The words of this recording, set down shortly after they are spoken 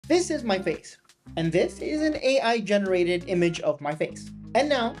This is my face, and this is an AI generated image of my face. And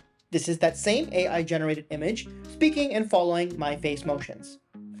now, this is that same AI generated image speaking and following my face motions.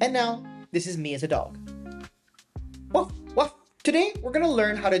 And now, this is me as a dog. Woof, woof. Today, we're going to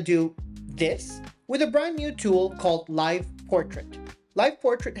learn how to do this with a brand new tool called Liveportrait.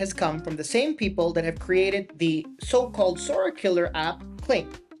 Liveportrait has come from the same people that have created the so-called Sora Killer app, Kling.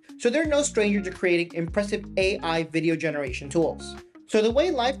 So they're no stranger to creating impressive AI video generation tools. So the way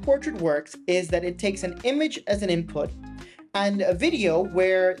Liveportrait works is that it takes an image as an input and a video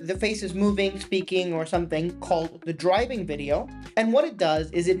where the face is moving, speaking, or something called the driving video. And what it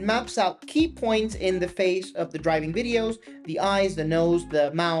does is it maps out key points in the face of the driving videos, the eyes, the nose,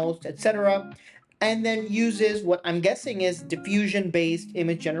 the mouth, etc. And then uses what I'm guessing is diffusion-based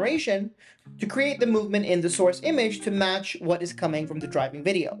image generation to create the movement in the source image to match what is coming from the driving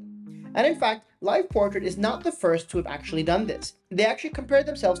video. And in fact, Liveportrait is not the first to have actually done this. They actually compared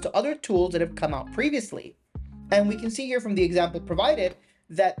themselves to other tools that have come out previously. And we can see here from the example provided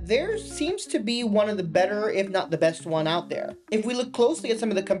that theirs seems to be one of the better, if not the best one out there. If we look closely at some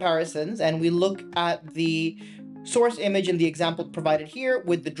of the comparisons and we look at the source image in the example provided here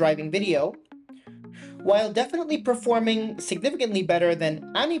with the driving video, while definitely performing significantly better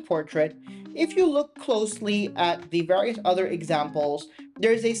than AniPortrait, if you look closely at the various other examples,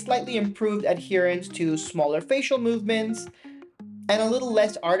 there's a slightly improved adherence to smaller facial movements and a little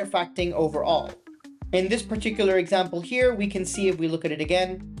less artifacting overall. In this particular example here, we can see if we look at it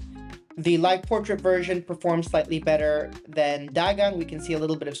again, the Liveportrait version performs slightly better than Dagon. We can see a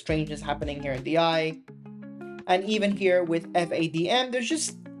little bit of strangeness happening here in the eye. And even here with FADM, there's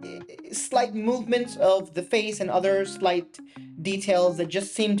just slight movements of the face and other slight details that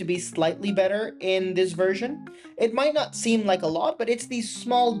just seem to be slightly better in this version. It might not seem like a lot, but it's these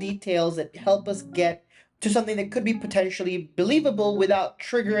small details that help us get to something that could be potentially believable without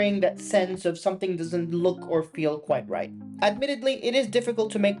triggering that sense of something doesn't look or feel quite right. Admittedly, it is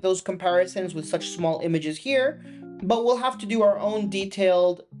difficult to make those comparisons with such small images here, but we'll have to do our own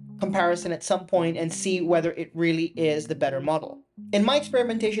detailed comparison at some point and see whether it really is the better model. In my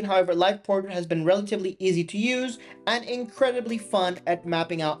experimentation, however, Liveportrait has been relatively easy to use and incredibly fun at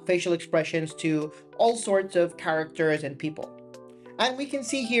mapping out facial expressions to all sorts of characters and people. And we can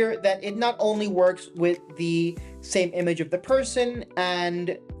see here that it not only works with the same image of the person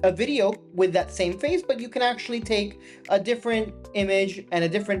and a video with that same face, but you can actually take a different image and a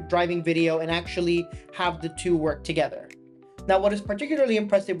different driving video and actually have the two work together. Now, what is particularly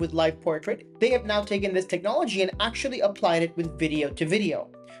impressive with Liveportrait, they have now taken this technology and actually applied it with video to video.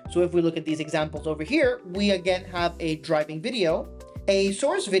 So if we look at these examples over here, we again have a driving video, a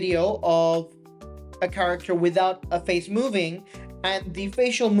source video of a character without a face moving, and the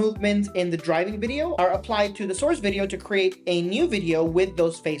facial movements in the driving video are applied to the source video to create a new video with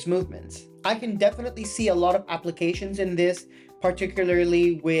those face movements. I can definitely see a lot of applications in this,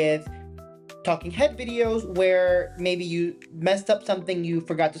 particularly with talking head videos where maybe you messed up something, you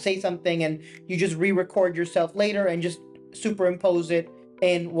forgot to say something, and you just re-record yourself later and just superimpose it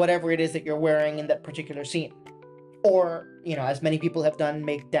in whatever it is that you're wearing in that particular scene. Or, as many people have done,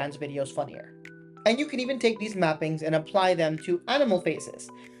 make dance videos funnier. And you can even take these mappings and apply them to animal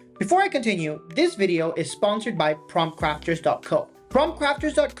faces. Before I continue, this video is sponsored by PromCrafters.co.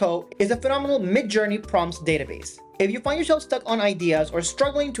 PromCrafters.co is a phenomenal mid-journey prompts database. If you find yourself stuck on ideas or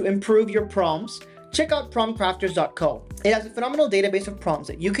struggling to improve your prompts, check out PromCrafters.co. It has a phenomenal database of prompts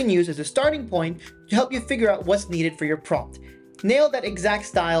that you can use as a starting point to help you figure out what's needed for your prompt. Nail that exact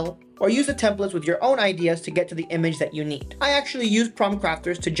style, or use the templates with your own ideas to get to the image that you need. I actually used Prom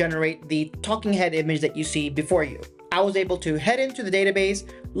Crafters to generate the talking head image that you see before you. I was able to head into the database,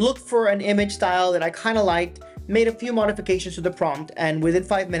 look for an image style that I kind of liked, made a few modifications to the prompt, and within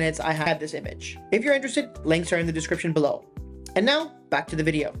 5 minutes I had this image. If you're interested, links are in the description below. And now, back to the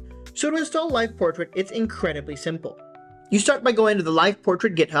video. So to install Liveportrait, it's incredibly simple. You start by going to the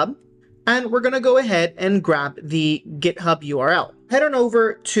Liveportrait GitHub, and we're going to go ahead and grab the GitHub URL. Head on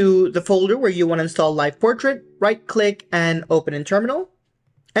over to the folder where you want to install Liveportrait, right click and open in terminal.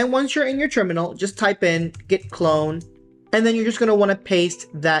 And once you're in your terminal, just type in git clone, and then you're just going to want to paste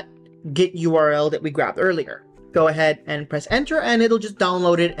that git URL that we grabbed earlier. Go ahead and press enter and it'll just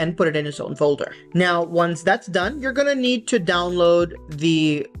download it and put it in its own folder. Now, once that's done, you're going to need to download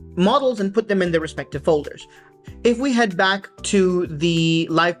the models and put them in their respective folders. If we head back to the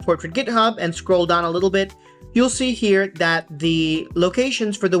Liveportrait GitHub and scroll down a little bit, you'll see here that the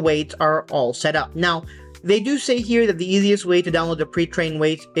locations for the weights are all set up. Now, they do say here that the easiest way to download the pre-trained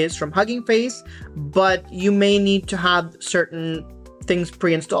weights is from Hugging Face, but you may need to have certain things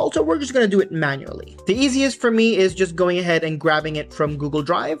pre-installed, so we're just going to do it manually. The easiest for me is just going ahead and grabbing it from Google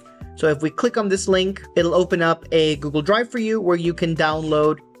Drive. So if we click on this link, it'll open up a Google Drive for you where you can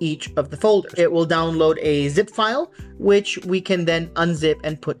download each of the folders. It will download a zip file, which we can then unzip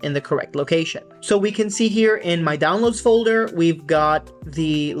and put in the correct location. So we can see here in my downloads folder, we've got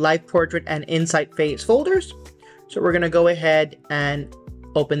the Liveportrait and Insight Phase folders. So we're going to go ahead and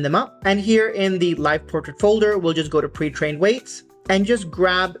open them up. And here in the Liveportrait folder, we'll just go to pre-trained weights and just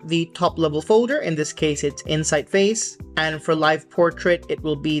grab the top level folder. In this case, it's Insight Phase. And for Liveportrait, it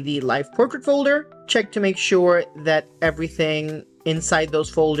will be the Liveportrait folder. Check to make sure that everything inside those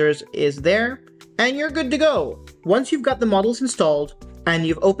folders is there, and you're good to go. Once you've got the models installed and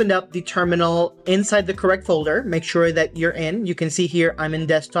you've opened up the terminal inside the correct folder, make sure that you're in. You can see here I'm in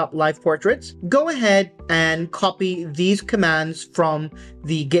Desktop Liveportraits. Go ahead and copy these commands from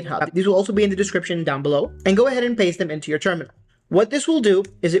the GitHub. These will also be in the description down below, and go ahead and paste them into your terminal. What this will do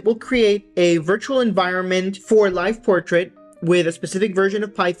is it will create a virtual environment for Liveportrait with a specific version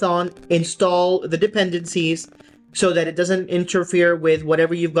of Python, install the dependencies so that it doesn't interfere with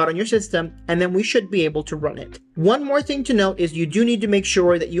whatever you've got on your system, and then we should be able to run it. One more thing to note is you do need to make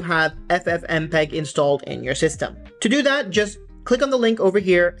sure that you have FFmpeg installed in your system. To do that, just click on the link over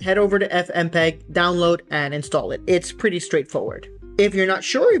here, head over to FFmpeg, download, and install it. It's pretty straightforward. If you're not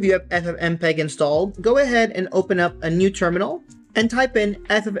sure if you have FFmpeg installed, go ahead and open up a new terminal and type in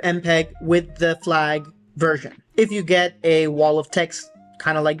FFmpeg with the flag version. If you get a wall of text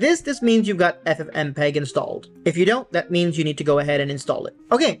kind of like this means you've got FFmpeg installed. If you don't, that means you need to go ahead and install it.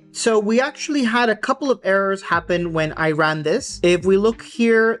 Okay, so we actually had a couple of errors happen when I ran this. If we look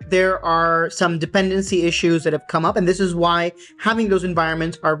here, there are some dependency issues that have come up, and this is why having those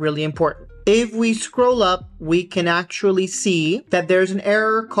environments are really important. If we scroll up, we can actually see that there's an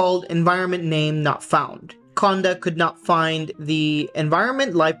error called environment name not found. Conda could not find the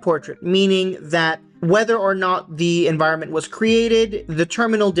environment Liveportrait, meaning that whether or not the environment was created, the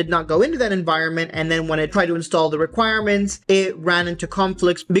terminal did not go into that environment, and then when it tried to install the requirements, it ran into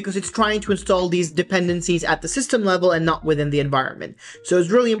conflicts because it's trying to install these dependencies at the system level and not within the environment. So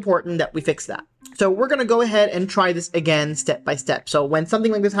it's really important that we fix that. So we're going to go ahead and try this again step by step. So when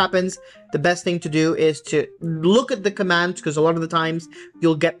something like this happens, the best thing to do is to look at the commands, because a lot of the times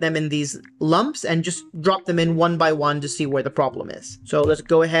you'll get them in these lumps, and just drop them in one by one to see where the problem is. So let's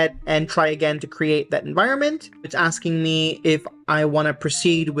go ahead and try again to create that environment. It's asking me if I want to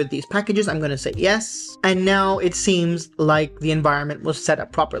proceed with these packages. I'm going to say yes. And now it seems like the environment was set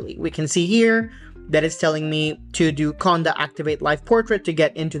up properly. We can see here that it's telling me to do conda activate Liveportrait to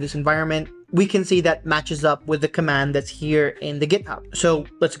get into this environment. We can see that matches up with the command that's here in the GitHub. So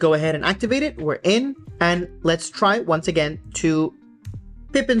let's go ahead and activate it. We're in, and let's try once again to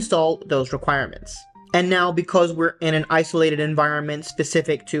pip install those requirements. And now, because we're in an isolated environment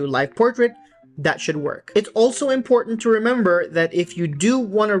specific to Liveportrait, that should work. It's also important to remember that if you do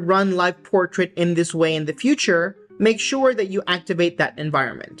want to run Liveportrait in this way in the future, make sure that you activate that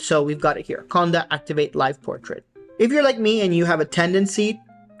environment. So we've got it here, conda activate Liveportrait. If you're like me and you have a tendency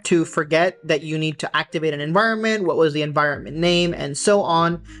to forget that you need to activate an environment, what was the environment name, and so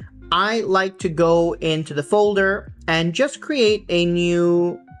on, I like to go into the folder and just create a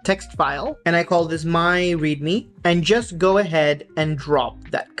new text file, and I call this my readme, and just go ahead and drop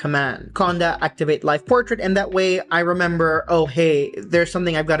that command, conda activate Liveportrait, and that way I remember, oh hey, there's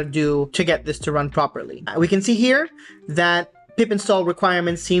something I've got to do to get this to run properly. We can see here that pip install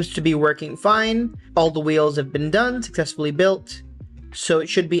requirements seems to be working fine. All the wheels have been done, successfully built, so it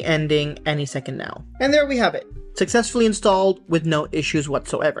should be ending any second now. And there we have it. Successfully installed with no issues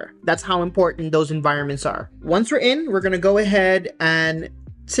whatsoever. That's how important those environments are. Once we're in, we're going to go ahead and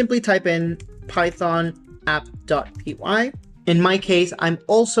simply type in python app.py. In my case, I'm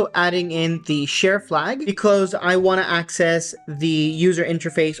also adding in the share flag because I want to access the user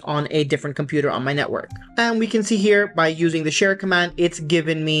interface on a different computer on my network. And we can see here by using the share command, it's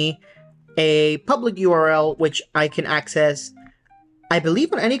given me a public URL which I can access, I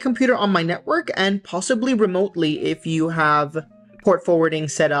believe, on any computer on my network, and possibly remotely if you have port forwarding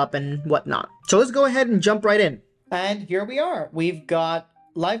set up and whatnot. So let's go ahead and jump right in. And here we are. We've got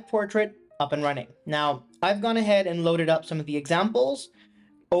Liveportrait up and running. Now, I've gone ahead and loaded up some of the examples.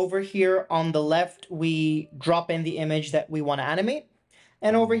 Over here on the left, we drop in the image that we want to animate.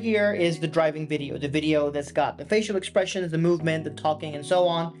 And over here is the driving video, the video that's got the facial expressions, the movement, the talking, and so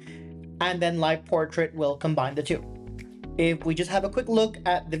on. And then Liveportrait will combine the two. If we just have a quick look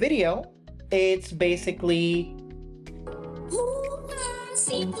at the video, it's basically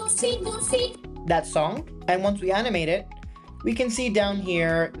that song. And once we animate it, we can see down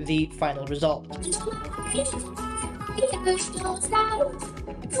here the final result.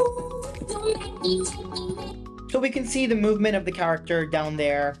 So we can see the movement of the character down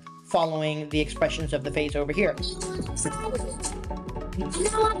there following the expressions of the face over here.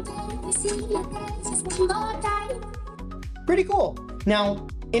 Pretty cool. Now,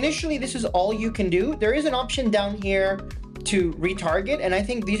 initially this is all you can do. There is an option down here to retarget, and I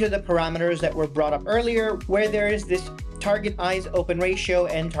think these are the parameters that were brought up earlier, where there is this target eyes open ratio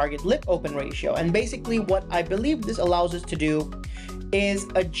and target lip open ratio. And basically what I believe this allows us to do is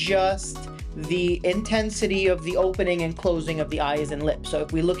adjust the intensity of the opening and closing of the eyes and lips. So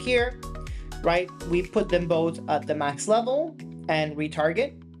if we look here, right, we put them both at the max level and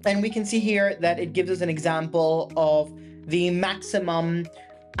retarget, and we can see here that it gives us an example of the maximum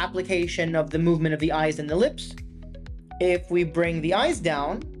application of the movement of the eyes and the lips. If we bring the eyes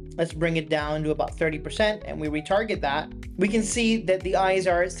down, let's bring it down to about 30%, and we retarget that, we can see that the eyes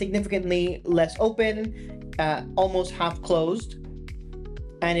are significantly less open, almost half closed.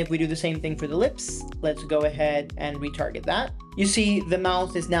 And if we do the same thing for the lips, let's go ahead and retarget that. You see the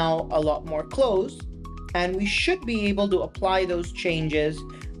mouth is now a lot more closed, and we should be able to apply those changes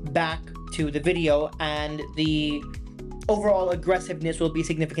back to the video, and the overall aggressiveness will be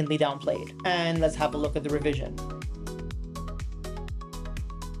significantly downplayed. And let's have a look at the revision.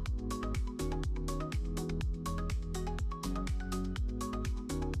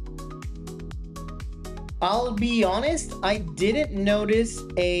 I'll be honest, I didn't notice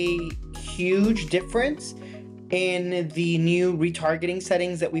a huge difference in the new retargeting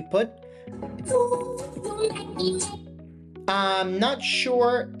settings that we put. I'm not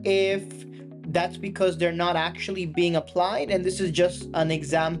sure if that's because they're not actually being applied, and this is just an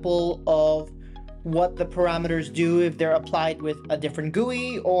example of what the parameters do if they're applied with a different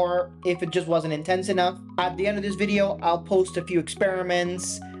GUI, or if it just wasn't intense enough. At the end of this video, I'll post a few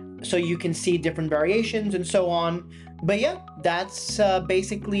experiments so you can see different variations and so on. But yeah, that's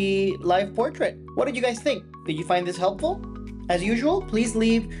basically Liveportrait. What did you guys think? Did you find this helpful? As usual, please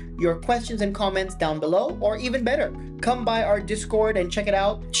leave your questions and comments down below, or even better, come by our Discord and check it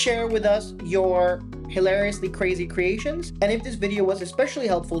out. Share with us your hilariously crazy creations. And if this video was especially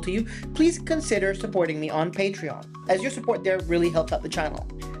helpful to you, please consider supporting me on Patreon, as your support there really helps out the channel.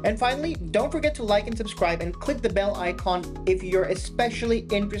 And finally, don't forget to like and subscribe and click the bell icon if you're especially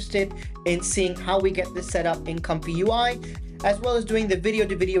interested in seeing how we get this set up in Comfy UI, as well as doing the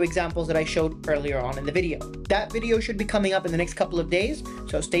video-to-video examples that I showed earlier on in the video. That video should be coming up in the next couple of days,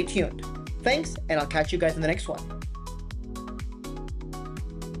 so stay tuned. Thanks, and I'll catch you guys in the next one.